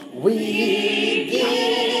We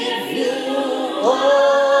give you all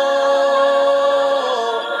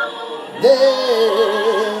the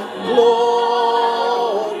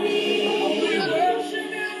glory.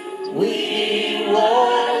 We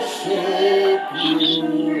worship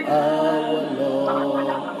you, our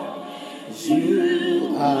Lord.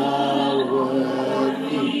 You are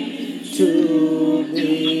worthy to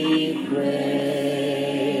be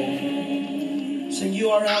praised. Sing, you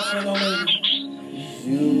are Alpha and Omega.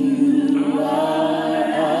 You are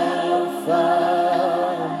Alpha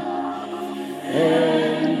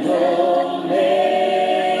and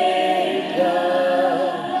Omega.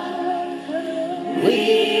 We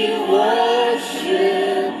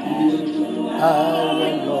worship you, our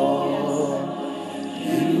Lord.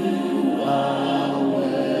 You are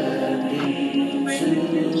worthy to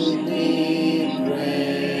be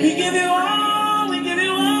praised. We give you all, we give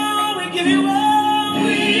you all, we give you all.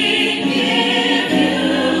 We give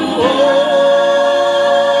you all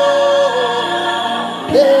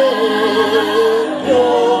the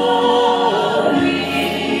glory.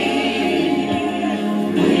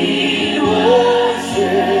 We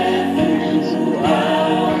worship you,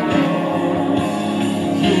 our Lord.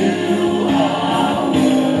 You are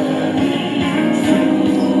worthy to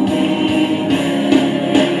be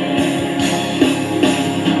praised.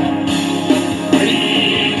 We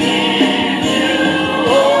give you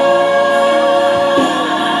all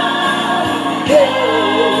the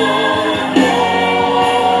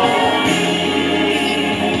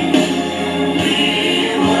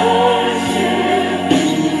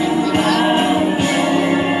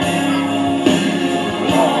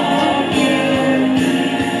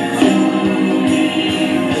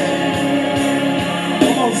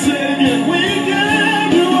Come on, say it again. We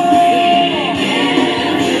give you all.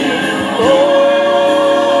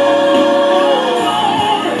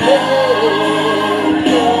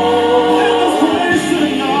 Praise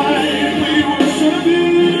tonight. We worship you.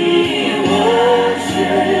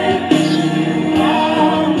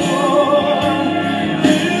 Our Lord.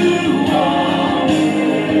 You are.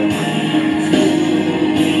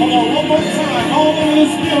 Come on, one more time. All over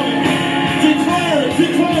this building. Declare it,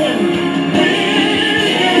 declare it.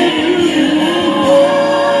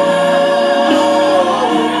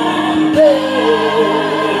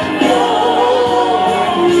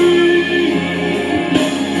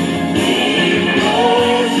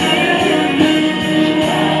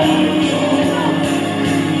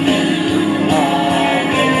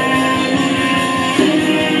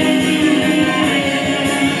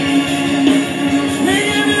 We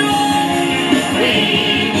give you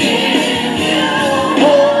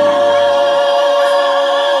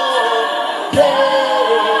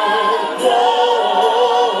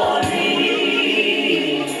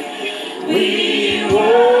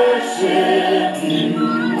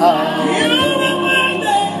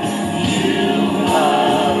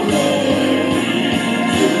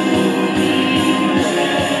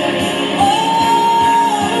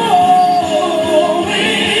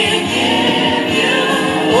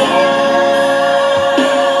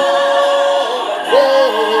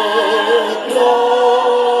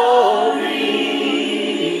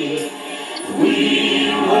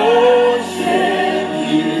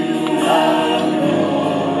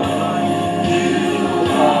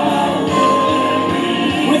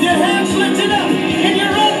with your hands lifted up in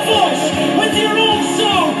your own voice, with your own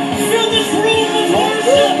song. Fill this room with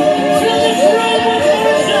worship. Fill this room with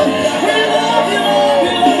worship. We love you, Lord.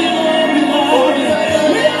 We love you, Lord. We love you.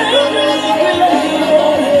 We love you, Lord. We love you,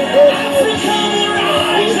 Lord. Africa will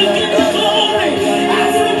rise and give you glory.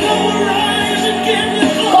 Africa will rise and give you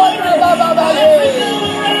glory. Africa will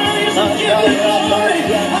rise and give you glory.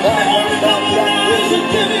 America will rise and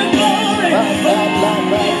give you glory.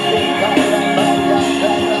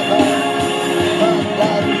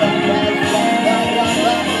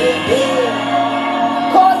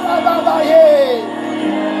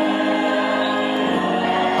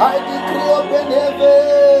 I decree open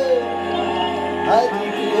heaven. I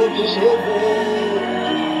decree open heaven.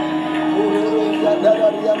 Ururu yandara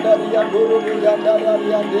yandara yanduru yandara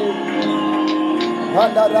yande.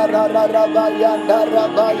 Mandara bayandara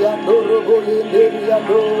bayanduru yandere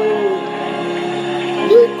yando.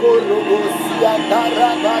 Ekuru yandara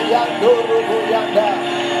bayanduru yanda.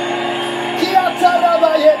 Kiatara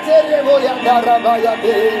bayetere yandara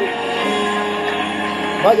bayande.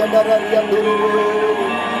 Bayandara yanduru.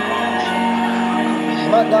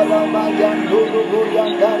 Mandara bayanduru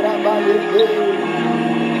yandara bayande.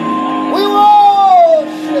 We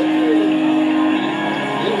worship you.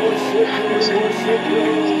 We worship you. We worship you.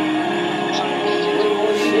 We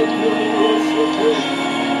worship you. We worship you.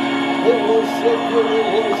 We worship you, we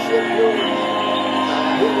worship you.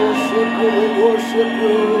 We worship you, we worship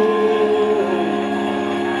you.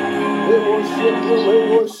 We worship you, we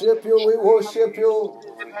worship you, we worship you.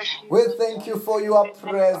 We thank you for your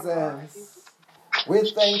presence.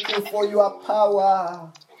 We thank you for your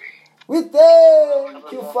power. We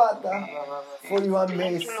thank you, Father, for your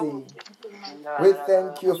mercy. We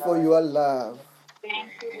thank you for your love.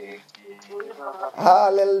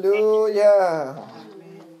 Hallelujah.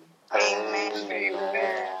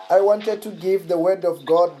 I wanted to give the word of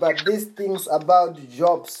God, but these things about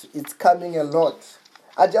jobs, it's coming a lot.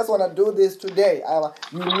 I just want to do this today. I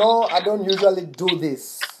don't usually do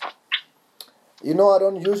this. I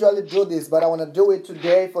don't usually do this, but I want to do it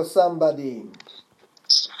today for somebody.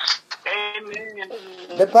 Amen.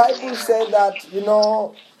 The Bible said that,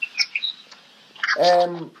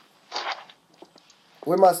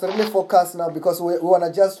 we must really focus now because we want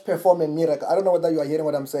to just perform a miracle. I don't know whether you are hearing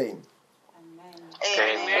what I'm saying.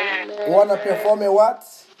 Amen. We want to perform a what?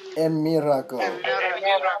 A miracle.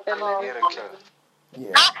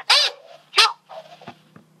 Yeah.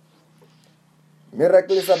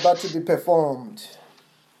 Miracle is about to be performed.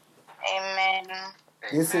 Amen.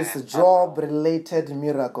 This is job-related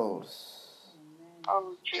miracles.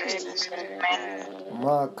 Oh, Jesus. Amen.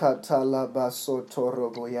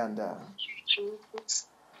 Makatalabasotoroboyanda.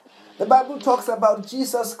 The Bible talks about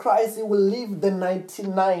Jesus Christ. He will leave the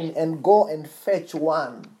 99 and go and fetch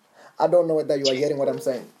one. I don't know whether you are hearing what I'm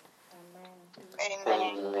saying.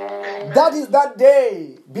 Amen. That is that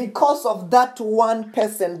day, because of that one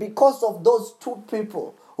person, because of those two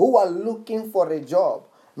people who are looking for a job,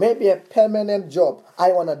 maybe a permanent job.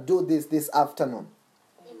 I want to do this afternoon.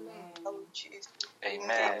 Oh, Jesus.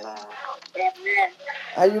 Amen. Amen.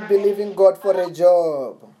 Are you believing God for a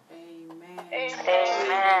job?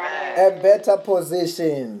 Amen. A better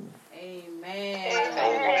position?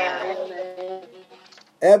 Amen.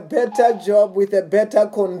 A better job with a better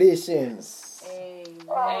conditions?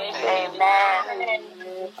 Amen.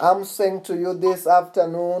 I'm saying to you this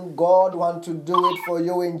afternoon, God wants to do it for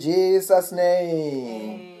you in Jesus'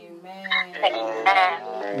 name.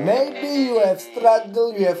 Amen. Maybe you have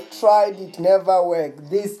struggled, you have tried, it never worked.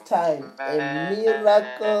 This time, a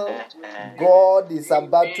miracle, God is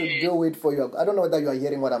about to do it for you. I don't know whether you are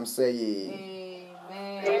hearing what I'm saying.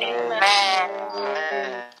 Amen.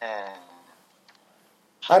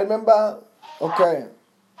 I remember,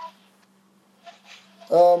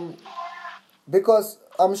 because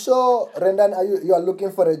I'm sure, Rendan, you are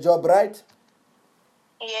looking for a job, right?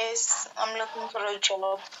 Yes, I'm looking for a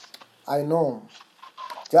job. I know.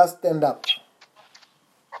 Just stand up.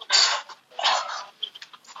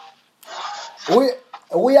 We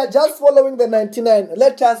are just following the 99.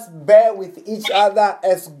 Let us bear with each other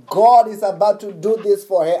as God is about to do this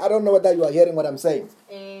for her. I don't know whether you are hearing what I'm saying.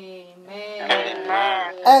 Amen.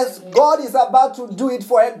 As God is about to do it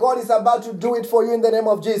for her, God is about to do it for you in the name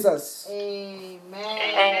of Jesus. Amen.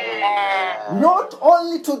 Not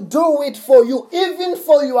only to do it for you, even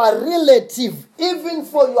for your relative, even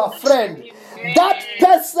for your friend, that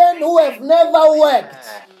person who have never worked,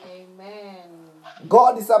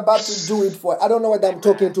 God is about to do it for. I don't know whether I'm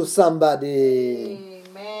talking to somebody.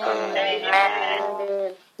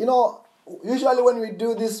 Amen. Usually when we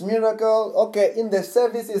do this miracle, in the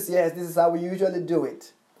services, yes, this is how we usually do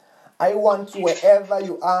it. I want you, wherever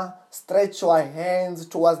you are, stretch your hands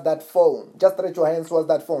towards that phone. Just stretch your hands towards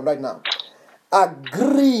that phone right now.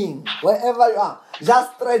 Agreeing, wherever you are,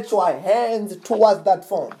 just stretch your hands towards that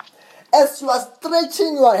phone. As you are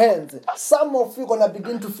stretching your hands, some of you are going to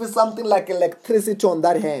begin to feel something like electricity on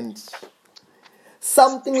that hand.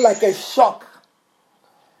 Something like a shock.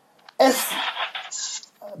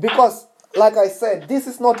 Because, like I said, this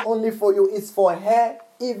is not only for you, it's for her,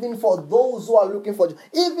 even for those who are looking for you.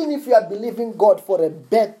 Even if you are believing God for a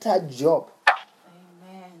better job.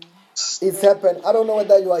 It's happened. I don't know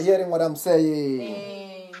whether you are hearing what I'm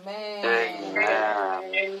saying.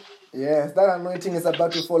 Amen. Yes, that anointing is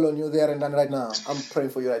about to fall on you there and then right now. I'm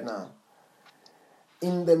praying for you right now.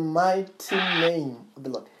 In the mighty name of the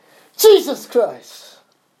Lord Jesus Christ,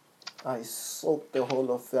 I soak the whole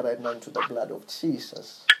of her right now into the blood of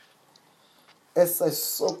Jesus. As I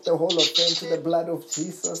soak the whole of her into the blood of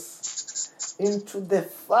Jesus, into the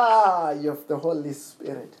fire of the Holy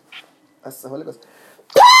Spirit, as the Holy Ghost,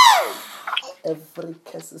 every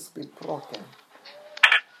curse be broken.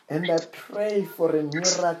 And I pray for a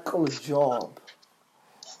miracle job.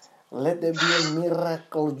 Let there be a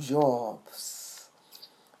miracle jobs.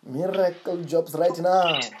 Miracle jobs right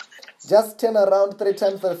now. Just turn around 3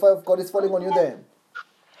 times. The fire of God is falling on you there.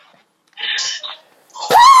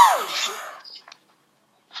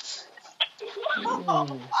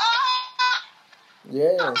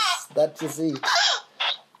 Yes, that is it.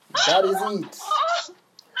 That is it.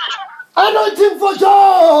 Anointing for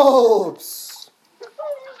jobs.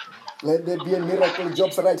 Let there be a miracle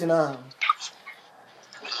jobs right now.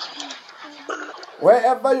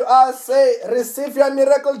 Wherever you are, say, receive your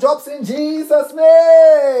miracle jobs in Jesus'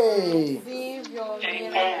 name. Receive your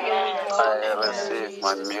miracle I receive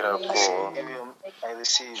my miracle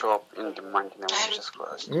job in the mighty name of Jesus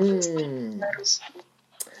Christ.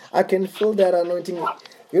 I can feel that anointing.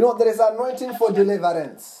 You know, there is anointing for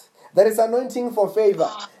deliverance. There is anointing for favor.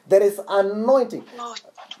 There is anointing.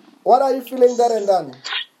 What are you feeling there and then?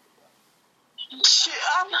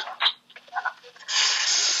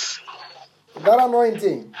 That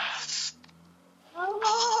anointing.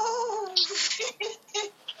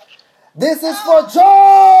 This is for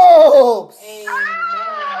jobs.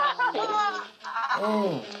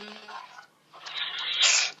 Amen.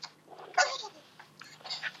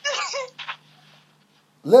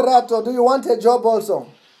 Lerato, do you want a job also?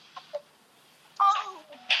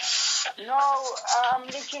 No, I'm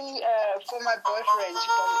looking for my boyfriend,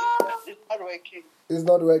 but it's not working. It's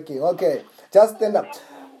not working. Okay, just stand up.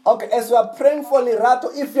 Okay, as you are praying for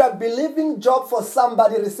Lerato, if you are believing job for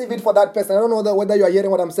somebody, receive it for that person. I don't know whether you are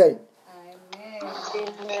hearing what I'm saying.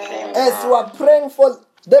 As you are praying for,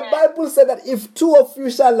 the Bible said that if two of you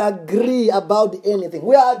shall agree about anything,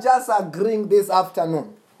 we are just agreeing this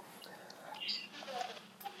afternoon.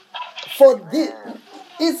 For this,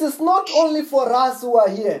 it is not only for us who are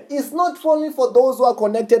here. It's not only for those who are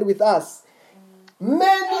connected with us.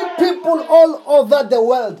 Many people all over the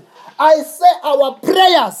world. I say our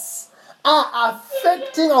prayers are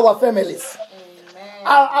affecting our families.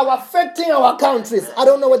 Are affecting our countries. I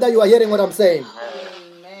don't know whether you are hearing what I'm saying.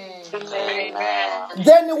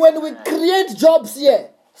 Then when we create jobs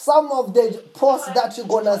here, some of the posts that you're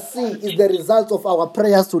going to see is the result of our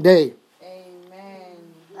prayers today.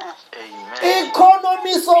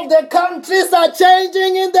 Economies of the countries are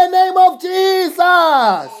changing in the name of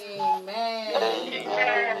Jesus.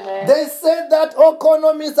 They said that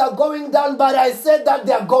economies are going down, but I said that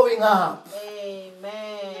they are going up.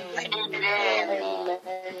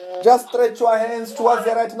 Just stretch your hands towards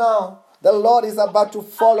it right now. The Lord is about to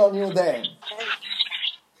fall on you there.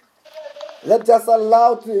 Let's just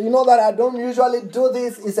allow to, you know that I don't usually do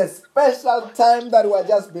this. It's a special time that we're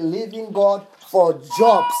just believing God for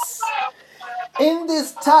jobs. In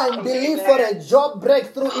this time, believe for a job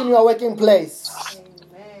breakthrough in your working place.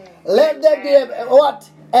 Let there be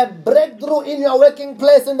a breakthrough in your working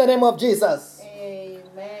place in the name of Jesus.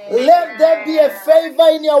 Let there be a favor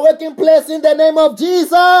in your working place in the name of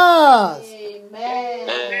Jesus.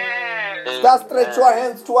 Just stretch your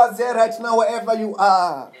hands towards there right now, wherever you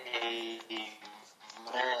are.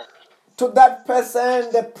 To that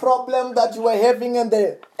person, the problem that you are having at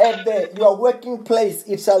your working place,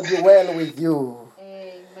 it shall be well with you.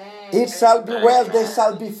 It shall be well. There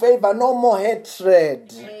shall be favor. No more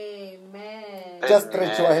hatred. Just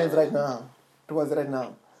stretch your hands right now. Towards right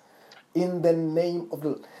now. In the name of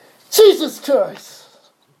the Jesus Christ.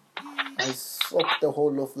 I soak the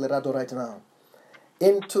whole of Lerato right now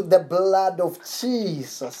into the blood of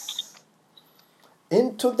Jesus.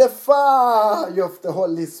 Into the fire of the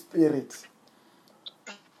Holy Spirit.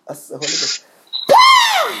 As the Holy Ghost.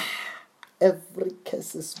 Every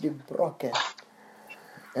curse is be broken.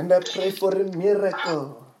 And I pray for a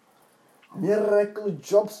miracle. Miracle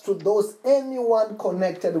jobs to those, anyone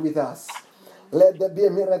connected with us. Let there be a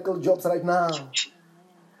miracle jobs right now.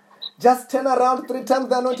 Just turn around 3 times.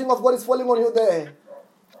 The anointing of God is falling on you there.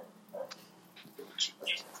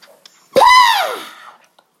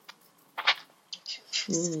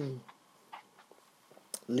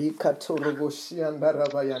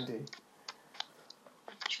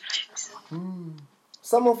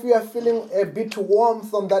 Some of you are feeling a bit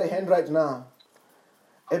warmth on that hand right now.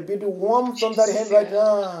 A bit warmth on that hand right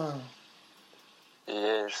now.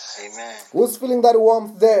 Yes. Amen. Who's feeling that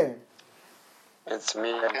warmth there? It's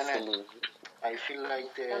me. I'm feeling. I feel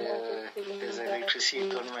like there's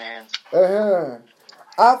electricity on my hands.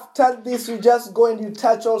 After this, you just go and you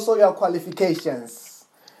touch also your qualifications.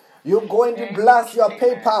 You go and you bless your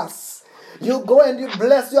papers. You go and you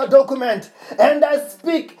bless your document. And I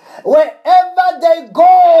speak, wherever they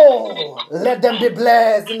go, let them be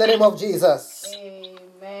blessed in the name of Jesus.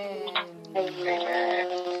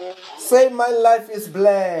 Say, my life is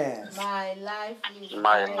blessed. My life is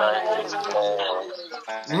My life is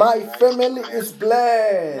blessed. My family is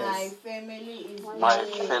blessed. My family is My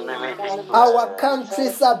family is blessed. Our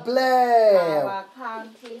countries are blessed. Our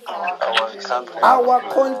countries are blessed. Our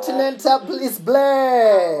continent is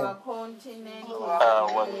blessed. Our continent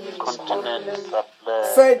Our continent is blessed.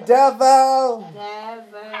 Say, devil,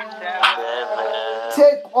 Devil,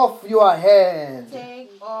 take off your hand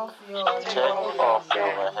take off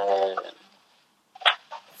your head.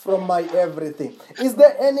 from my everything. Is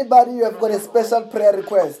there anybody you have got a special prayer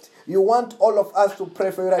request? You want all of us to pray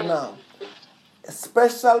for you right now? A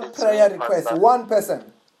special prayer request. One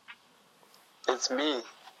person. It's me,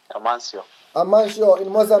 Amancio. Amancio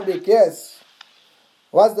in Mozambique, yes.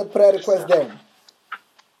 What's the prayer request then?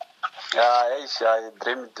 I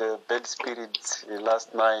dreamed bad spirits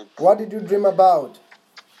last night. What did you dream about?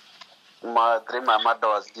 My mother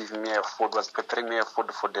was giving me a food, was preparing me a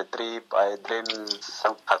food for the trip. I dreamed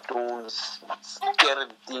some cartoons, scary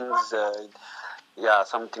things,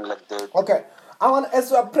 something like that. Okay.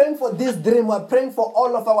 As we are praying for this dream, we are praying for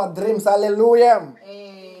all of our dreams. Hallelujah.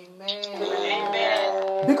 Amen.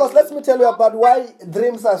 Because let me tell you about why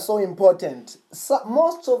dreams are so important.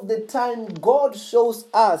 Most of the time, God shows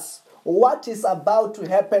us what is about to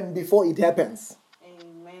happen before it happens.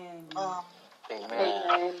 Amen.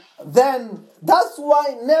 Amen. Then that's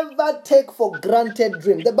why never take for granted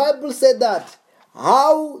dream. The Bible said that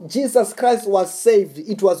how Jesus Christ was saved,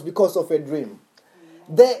 it was because of a dream.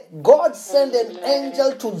 God sent an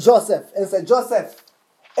angel to Joseph and said, Joseph,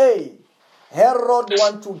 hey, Herod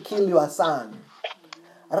want to kill your son.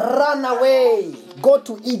 Run away. Go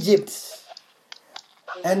to Egypt.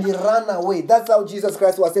 And he ran away. That's how Jesus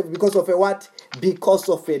Christ was saved. Because of a what? Because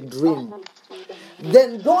of a dream.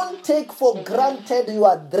 Then don't take for granted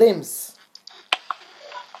your dreams.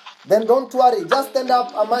 Then don't worry. Just stand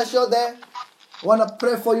up. Amancio there. I want to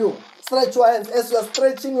pray for you. Stretch your hands. As you are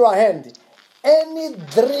stretching your hand, any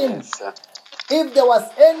dream, if there was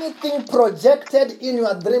anything projected in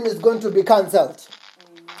your dream, is going to be cancelled.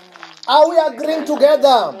 Are we agreeing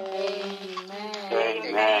together?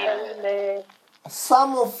 Amen.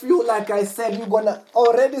 Some of you, like I said, you're gonna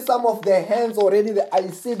already, some of the hands already, I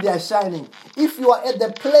see they are shining. If you are at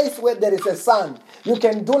the place where there is a sun, you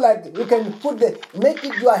can do like, you can make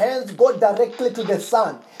it your hands go directly to the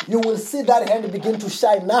sun. You will see that hand begin to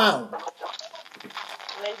shine now.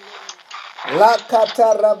 Are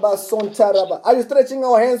you stretching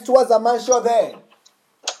our hands towards Amancio there?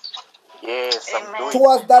 Yes, I'm doing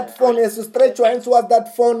Towards that phone, as you stretch your hands towards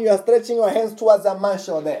that phone, you are stretching your hands towards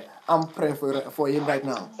Amancio there. I'm praying for him right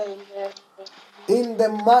now. In the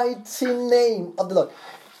mighty name of the Lord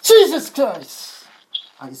Jesus Christ,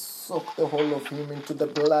 I soak the whole of him into the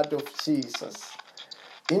blood of Jesus,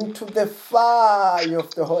 into the fire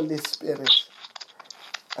of the Holy Spirit.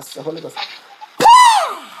 As the Holy Ghost,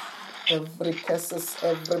 every curses,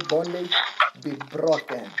 every bondage be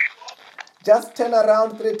broken. Just turn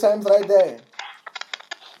around 3 times right there.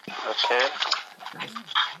 Okay.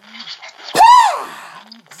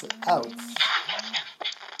 Out.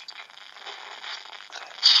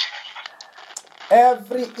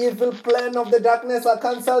 Every evil plan of the darkness are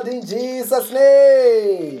cancelled in Jesus'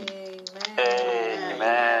 name.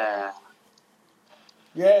 Amen.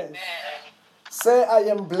 Yes. Say, I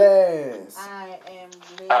am blessed. I am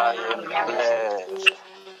I am blessed.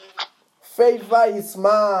 Favor is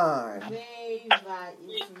mine. Favor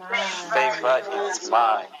is mine. Favor is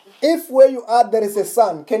mine. If where you are there is a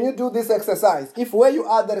sun, can you do this exercise? If where you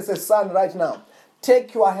are there is a sun right now,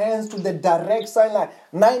 take your hands to the direct sunlight,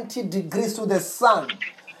 90 degrees to the sun.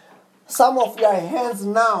 Some of your hands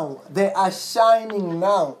now, they are shining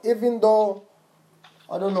now, even though,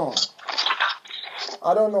 I don't know.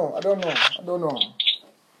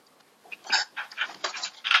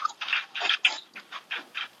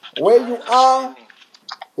 Where you are,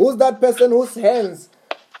 who's that person whose hands,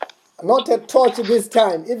 not a torch this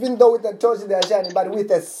time, even though with a torch they are shining, but with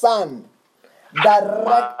a sun,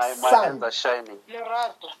 direct My sun. hands are shining.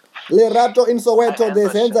 Lerato in Soweto, their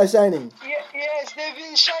hands are shining. Yes, they've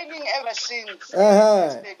been shining ever since.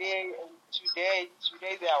 Uh-huh. Today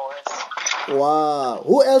they are worse. Wow.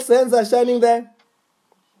 Who else hands are shining there?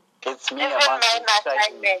 It's me, Amancio,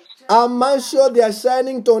 shining. Amancio, they are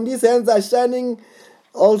shining. Tondi's hands are shining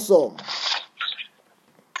also.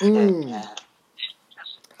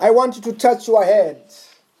 I want you to touch your head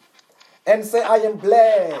and say, I am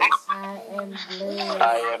blessed. I am blessed.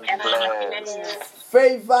 I am blessed.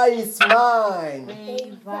 Favor is mine.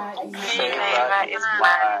 Favor is Favor is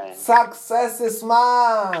mine. Success is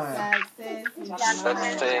mine. Success is mine.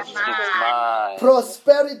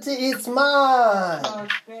 Prosperity is mine.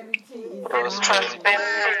 Prosperity is Prosperity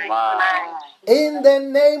is mine. In the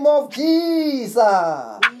name of Jesus.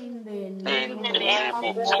 in the In name the name of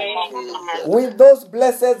Jesus. With those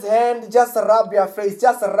blessed hands, just rub your face.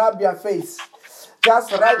 Just rub your face.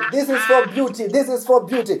 Just rub. This is for beauty. This is for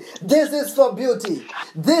beauty. This is for beauty.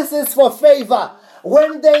 This is for favor.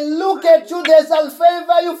 When they look at you, they shall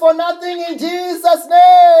favor you for nothing in Jesus'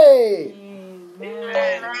 name.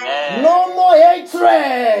 Amen. No more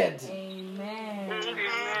hatred. Amen.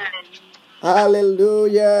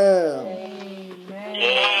 Hallelujah. Amen.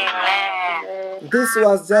 This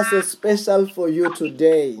was just a special for you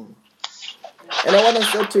today. And I want to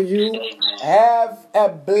say to you, have a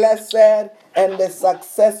blessed and a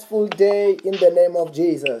successful day in the name of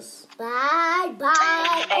Jesus. Bye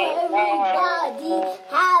bye everybody.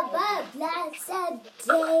 Have a blessed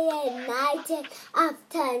day and night and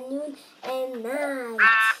afternoon and night.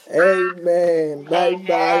 Amen. Bye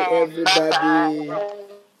bye, everybody.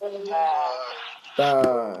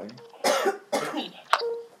 Bye.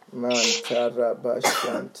 Mantaraba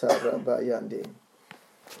Shantaraba Yandi.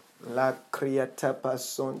 La Kriata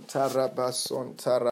Pason Taraba Son Taraba.